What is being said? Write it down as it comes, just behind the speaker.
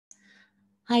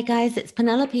Hi guys, it's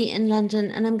Penelope in London,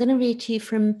 and I'm going to read to you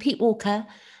from Pete Walker,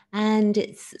 and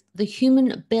it's the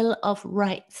Human Bill of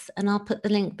Rights, and I'll put the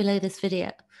link below this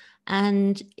video.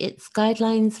 And it's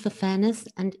guidelines for fairness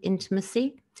and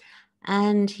intimacy.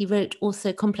 And he wrote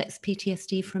also Complex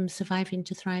PTSD from Surviving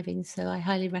to Thriving. So I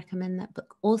highly recommend that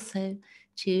book also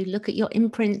to look at your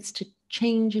imprints to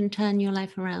change and turn your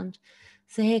life around.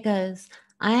 So here goes.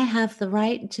 I have the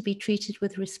right to be treated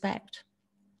with respect.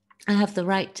 I have the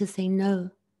right to say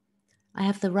no. I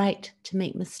have the right to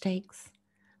make mistakes.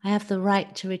 I have the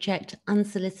right to reject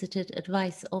unsolicited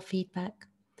advice or feedback.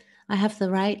 I have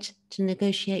the right to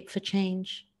negotiate for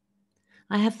change.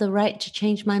 I have the right to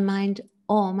change my mind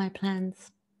or my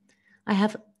plans. I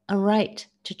have a right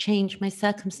to change my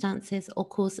circumstances or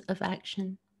course of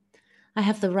action. I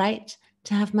have the right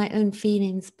to have my own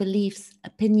feelings, beliefs,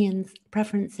 opinions,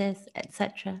 preferences,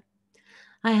 etc.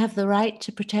 I have the right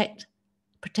to protest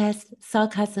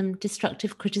sarcasm,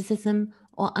 destructive criticism,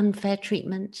 or unfair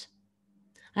treatment.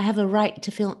 I have a right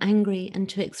to feel angry and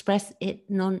to express it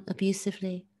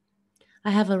non-abusively.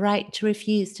 I have a right to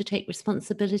refuse to take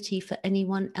responsibility for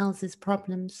anyone else's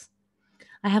problems.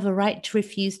 I have a right to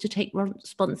refuse to take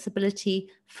responsibility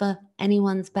for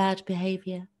anyone's bad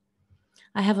behavior.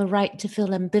 I have a right to feel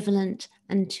ambivalent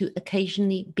and to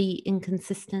occasionally be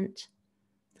inconsistent.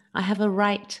 I have a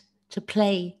right to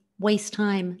play, waste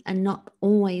time, and not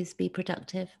always be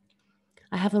productive.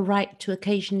 I have a right to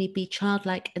occasionally be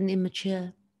childlike and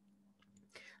immature.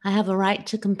 I have a right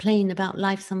to complain about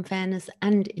life's unfairness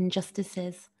and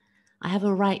injustices. I have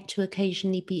a right to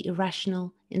occasionally be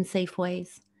irrational in safe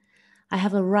ways. I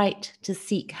have a right to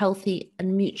seek healthy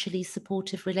and mutually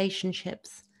supportive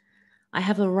relationships. I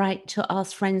have a right to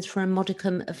ask friends for a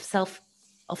modicum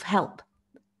of help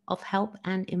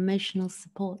and emotional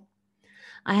support.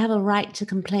 I have a right to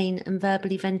complain and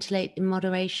verbally ventilate in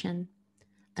moderation.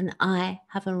 And I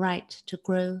have a right to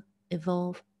grow,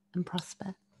 evolve, and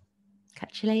prosper.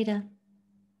 Catch you later.